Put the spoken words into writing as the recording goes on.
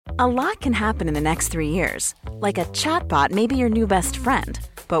A lot can happen in the next 3 years. Like a chatbot may be your new best friend.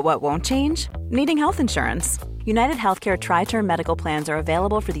 But what won't change? Needing health insurance. United Healthcare Tri-Term Medical Plans are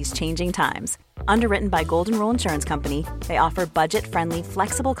available for these changing times. Underwritten by Golden Rule Insurance Company, they offer budget-friendly,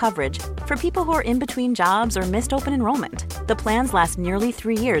 flexible coverage for people who are in between jobs or missed open enrollment. The plans last nearly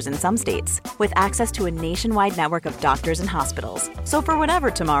 3 years in some states, with access to a nationwide network of doctors and hospitals. So for whatever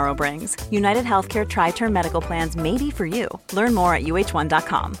tomorrow brings, United Healthcare Tri-Term Medical Plans may be for you. Learn more at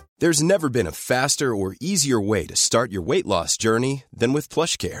uh1.com. There's never been a faster or easier way to start your weight loss journey than with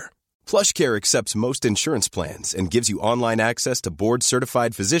PlushCare. PlushCare accepts most insurance plans and gives you online access to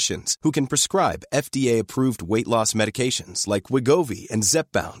board-certified physicians who can prescribe FDA-approved weight loss medications like Wegovy and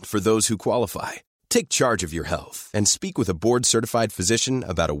Zepbound for those who qualify. Take charge of your health and speak with a board-certified physician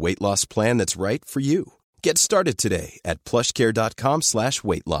about a weight loss plan that's right for you. Get started today at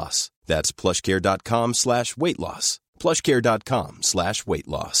plushcare.com/weight-loss. That's plushcare.com/weight-loss.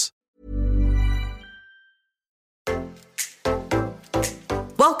 plushcare.com/weight-loss.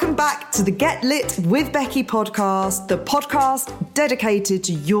 Welcome back to the Get Lit with Becky podcast, the podcast dedicated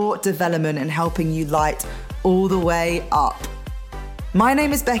to your development and helping you light all the way up. My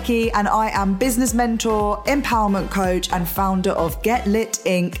name is Becky and I am business mentor, empowerment coach and founder of Get Lit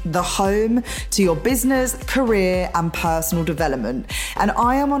Inc., the home to your business, career and personal development. And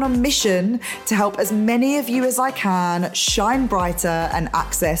I am on a mission to help as many of you as I can shine brighter and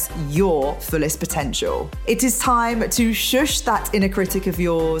access your fullest potential. It is time to shush that inner critic of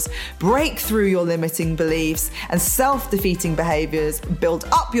yours, break through your limiting beliefs and self-defeating behaviors, build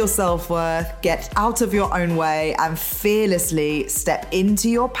up your self-worth, get out of your own way and fearlessly step into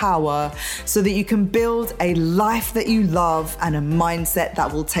your power so that you can build a life that you love and a mindset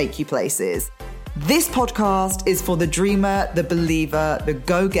that will take you places. This podcast is for the dreamer, the believer, the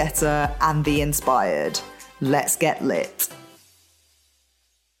go-getter, and the inspired. Let's get lit.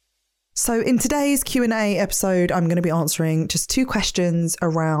 So in today's Q&A episode, I'm going to be answering just 2 questions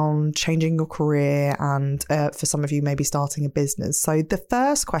around changing your career and for some of you, maybe starting a business. So the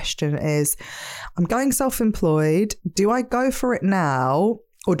first question is, I'm going self-employed. Do I go for it now?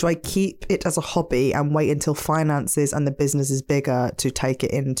 Or do I keep it as a hobby and wait until finances and the business is bigger to take it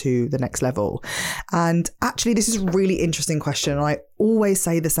into the next level? And actually, this is a really interesting question. I always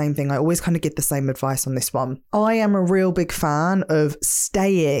say the same thing. I always kind of give the same advice on this one. I am a real big fan of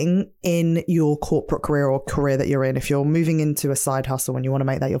staying in your corporate career or career that you're in. If you're moving into a side hustle and you want to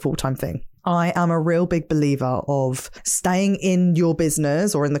make that your full-time thing, I am a real big believer of staying in your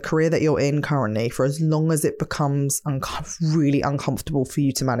business or in the career that you're in currently for as long as it becomes really uncomfortable for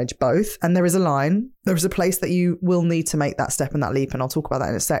you to manage both. And there is a line, there is a place that you will need to make that step and that leap. And I'll talk about that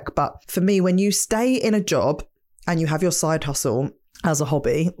in a sec. But for me, when you stay in a job and you have your side hustle as a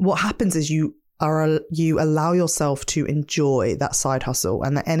hobby, what happens is you allow yourself to enjoy that side hustle,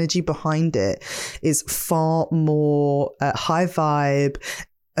 and the energy behind it is far more high vibe.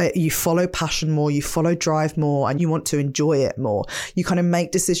 You follow passion more, you follow drive more, and you want to enjoy it more. You kind of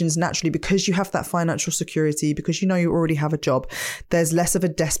make decisions naturally because you have that financial security, because you know you already have a job. There's less of a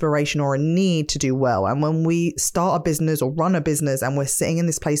desperation or a need to do well. And when we start a business or run a business and we're sitting in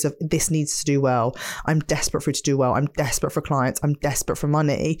this place of this needs to do well, I'm desperate for it to do well, I'm desperate for clients, I'm desperate for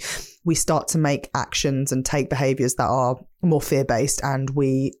money, we start to make actions and take behaviors that are more fear-based, and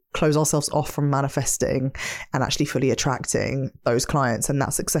we close ourselves off from manifesting and actually fully attracting those clients and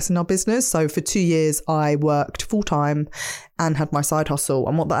that success in our business. So for 2 years, I worked full-time and had my side hustle.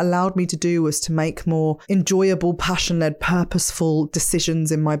 And what that allowed me to do was to make more enjoyable, passion-led, purposeful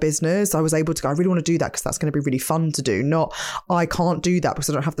decisions in my business. I was able to go, I really want to do that because that's going to be really fun to do. Not, I can't do that because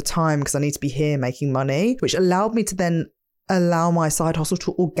I don't have the time because I need to be here making money, which allowed me to then allow my side hustle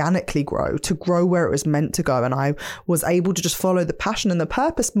to organically grow, to grow where it was meant to go. And I was able to just follow the passion and the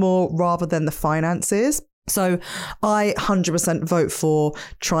purpose more rather than the finances. So I 100% vote for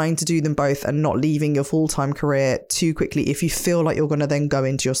trying to do them both and not leaving your full-time career too quickly if you feel like you're going to then go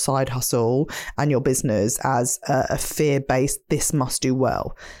into your side hustle and your business as a fear-based, this must do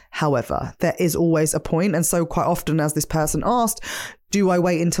well. However, there is always a point. And so quite often, as this person asked, do I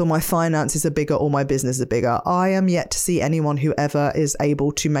wait until my finances are bigger or my business is bigger? I am yet to see anyone who ever is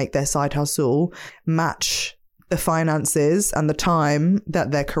able to make their side hustle match the finances and the time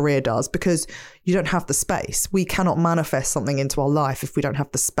that their career does, because you don't have the space. We cannot manifest something into our life if we don't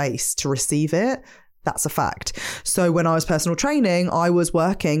have the space to receive it. That's a fact. So when I was personal training, I was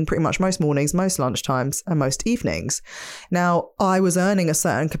working pretty much most mornings, most lunchtimes, and most evenings. Now, I was earning a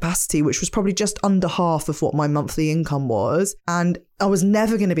certain capacity, which was probably just under half of what my monthly income was. And I was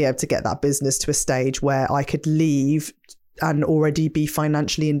never going to be able to get that business to a stage where I could leave and already be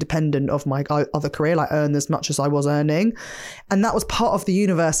financially independent of my other career, like earn as much as I was earning. And that was part of the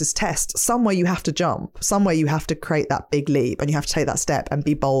universe's test. Somewhere you have to jump, somewhere you have to create that big leap, and you have to take that step and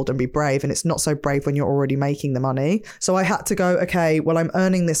be bold and be brave. And it's not so brave when you're already making the money. So I had to go, okay, well, I'm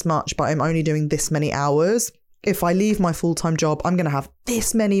earning this much, but I'm only doing this many hours. If I leave my full-time job, I'm going to have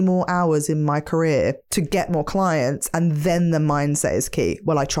this many more hours in my career to get more clients. And then the mindset is key.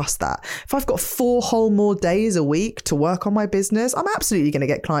 Well, I trust that. If I've got 4 whole more days a week to work on my business, I'm absolutely going to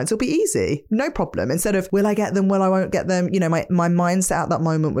get clients. It'll be easy. No problem. Instead of, will I get them? Will I won't get them? You know, my mindset at that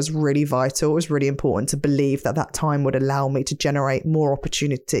moment was really vital. It was really important to believe that that time would allow me to generate more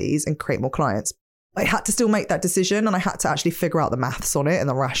opportunities and create more clients. I had to still make that decision, and I had to actually figure out the maths on it and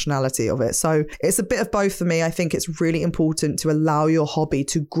the rationality of it. So it's a bit of both for me. I think it's really important to allow your hobby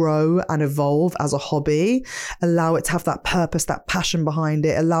to grow and evolve as a hobby, allow it to have that purpose, that passion behind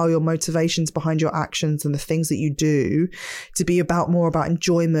it, allow your motivations behind your actions and the things that you do to be more about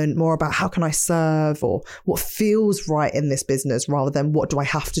enjoyment, more about how can I serve or what feels right in this business rather than what do I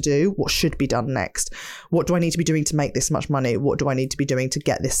have to do, what should be done next, what do I need to be doing to make this much money, what do I need to be doing to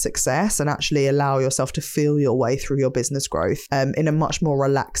get this success, and actually allow yourself to feel your way through your business growth in a much more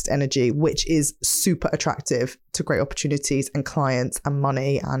relaxed energy, which is super attractive to great opportunities and clients and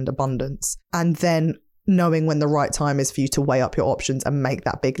money and abundance. And then knowing when the right time is for you to weigh up your options and make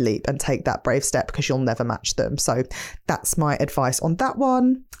that big leap and take that brave step, because you'll never match them. So that's my advice on that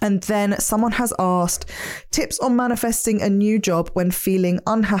one. And then someone has asked tips on manifesting a new job when feeling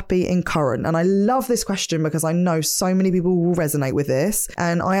unhappy in current. And I love this question because I know so many people will resonate with this.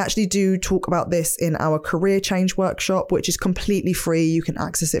 And I actually do talk about this in our career change workshop, which is completely free. You can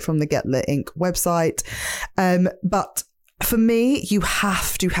access it from the Get Lit Inc. website. But for me, you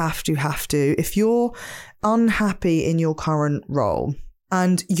have to, if you're unhappy in your current role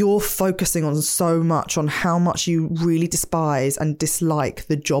and you're focusing on so much on how much you really despise and dislike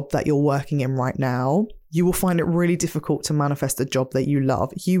the job that you're working in right now, you will find it really difficult to manifest a job that you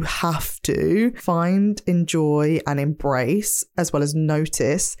love. You have to find, enjoy, and embrace, as well as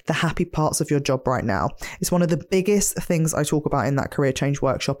notice the happy parts of your job right now. It's one of the biggest things I talk about in that career change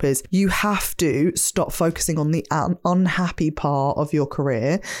workshop is you have to stop focusing on the unhappy part of your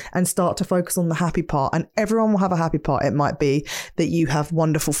career and start to focus on the happy part. And everyone will have a happy part. It might be that you have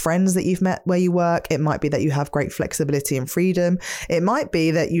wonderful friends that you've met where you work. It might be that you have great flexibility and freedom. It might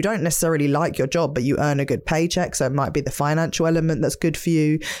be that you don't necessarily like your job, but you earn a good paycheck. So it might be the financial element that's good for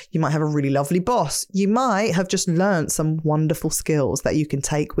you. You might have a really lovely boss. You might have just learned some wonderful skills that you can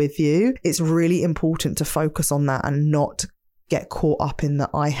take with you. It's really important to focus on that and not get caught up in the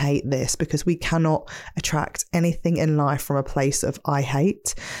I hate this, because we cannot attract anything in life from a place of I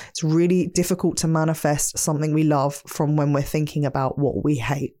hate. It's really difficult to manifest something we love from when we're thinking about what we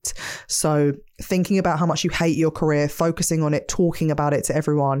hate. So thinking about how much you hate your career, focusing on it, talking about it to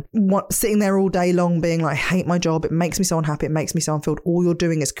everyone, sitting there all day long being like, I hate my job, it makes me so unhappy, it makes me so unfulfilled. All you're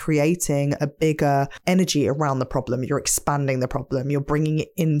doing is creating a bigger energy around the problem. You're expanding the problem. You're bringing it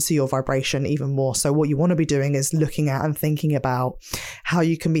into your vibration even more. So what you want to be doing is looking at and thinking about how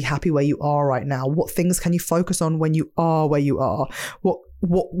you can be happy where you are right now. What things can you focus on when you are where you are?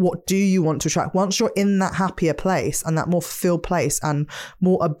 What do you want to attract? Once you're in that happier place and that more fulfilled place and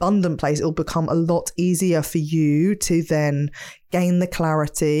more abundant place, it'll become a lot easier for you to then gain the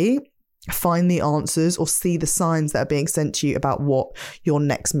clarity, find the answers, or see the signs that are being sent to you about what your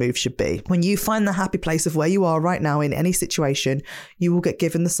next move should be. When you find the happy place of where you are right now in any situation, you will get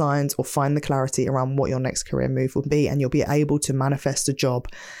given the signs or find the clarity around what your next career move will be, and you'll be able to manifest a job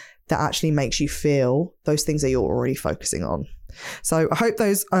that actually makes you feel those things that you're already focusing on. So I hope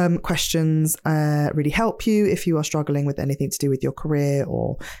those questions really help you if you are struggling with anything to do with your career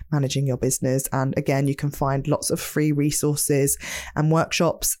or managing your business. And again, you can find lots of free resources and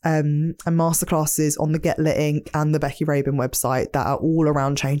workshops and masterclasses on the Get Lit Inc. and the Becky Rabin website that are all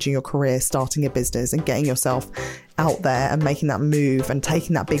around changing your career, starting a business and getting yourself out there and making that move and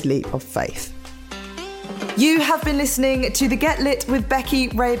taking that big leap of faith. You have been listening to the Get Lit with Becky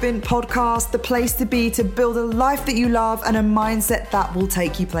Rabin podcast, the place to be to build a life that you love and a mindset that will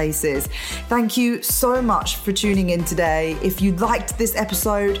take you places. Thank you so much for tuning in today. If you liked this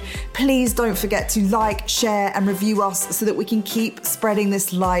episode, please don't forget to like, share, and review us so that we can keep spreading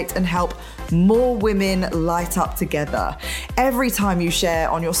this light and help more women light up together. Every time you share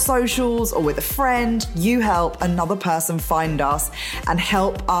on your socials or with a friend, you help another person find us and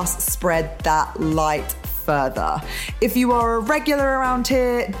help us spread that light further. If you are a regular around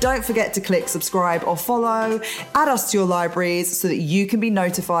here, don't forget to click subscribe or follow, add us to your libraries so that you can be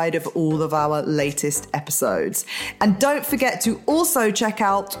notified of all of our latest episodes. And don't forget to also check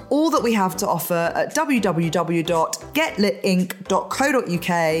out all that we have to offer at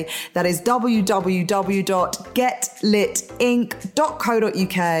www.getlitinc.co.uk. That is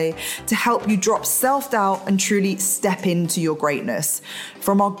www.getlitinc.co.uk to help you drop self-doubt and truly step into your greatness.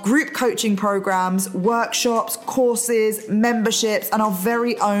 From our group coaching programs, workshops, courses, memberships, and our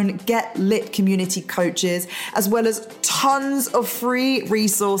very own Get Lit community coaches, as well as tons of free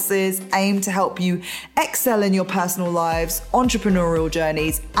resources aimed to help you excel in your personal lives, entrepreneurial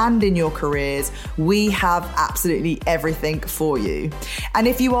journeys, and in your careers, we have absolutely everything for you. And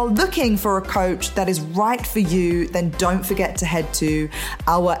if you are looking for a coach that is right for you, then don't forget to head to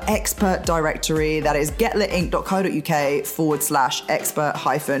our expert directory. That is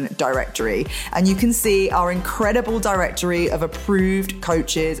getlitinc.co.uk/expert-directory. And you can see our incredible directory of approved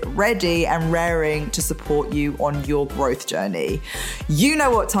coaches ready and raring to support you on your growth journey. You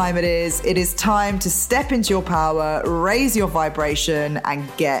know what time it is. It is time to step into your power, raise your vibration, and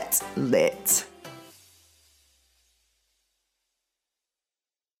get lit.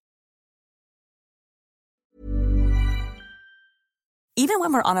 Even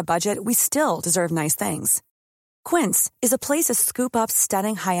when we're on a budget, we still deserve nice things. Quince is a place to scoop up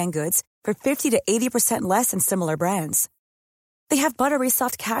stunning high-end goods for 50 to 80% less than similar brands. They have buttery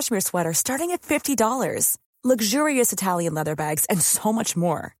soft cashmere sweaters starting at $50, luxurious Italian leather bags, and so much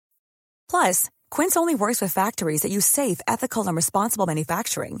more. Plus, Quince only works with factories that use safe, ethical, and responsible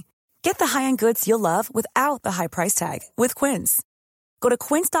manufacturing. Get the high-end goods you'll love without the high price tag with Quince. Go to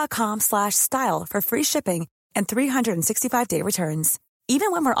quince.com/style for free shipping and 365-day returns.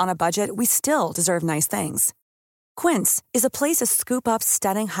 Even when we're on a budget, we still deserve nice things. Quince is a place to scoop up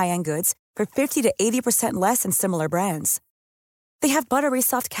stunning high-end goods for 50 to 80% less than similar brands. They have buttery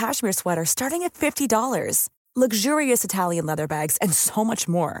soft cashmere sweaters starting at $50, luxurious Italian leather bags, and so much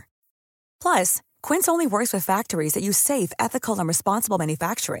more. Plus, Quince only works with factories that use safe, ethical, and responsible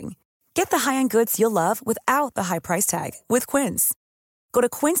manufacturing. Get the high-end goods you'll love without the high price tag with Quince. Go to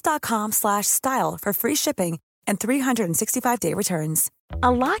quince.com/style for free shipping and 365-day returns.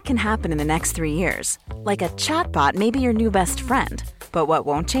 A lot can happen in the next 3 years. Like a chatbot may be your new best friend. But what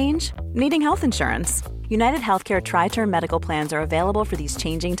won't change? Needing health insurance. United Healthcare Tri-Term Medical Plans are available for these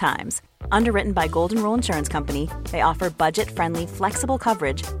changing times. Underwritten by Golden Rule Insurance Company, they offer budget-friendly, flexible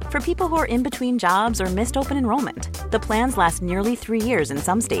coverage for people who are in between jobs or missed open enrollment. The plans last nearly 3 years in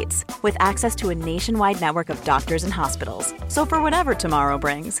some states, with access to a nationwide network of doctors and hospitals. So for whatever tomorrow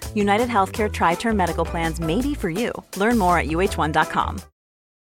brings, United Healthcare Tri-Term Medical Plans may be for you. Learn more at uh1.com.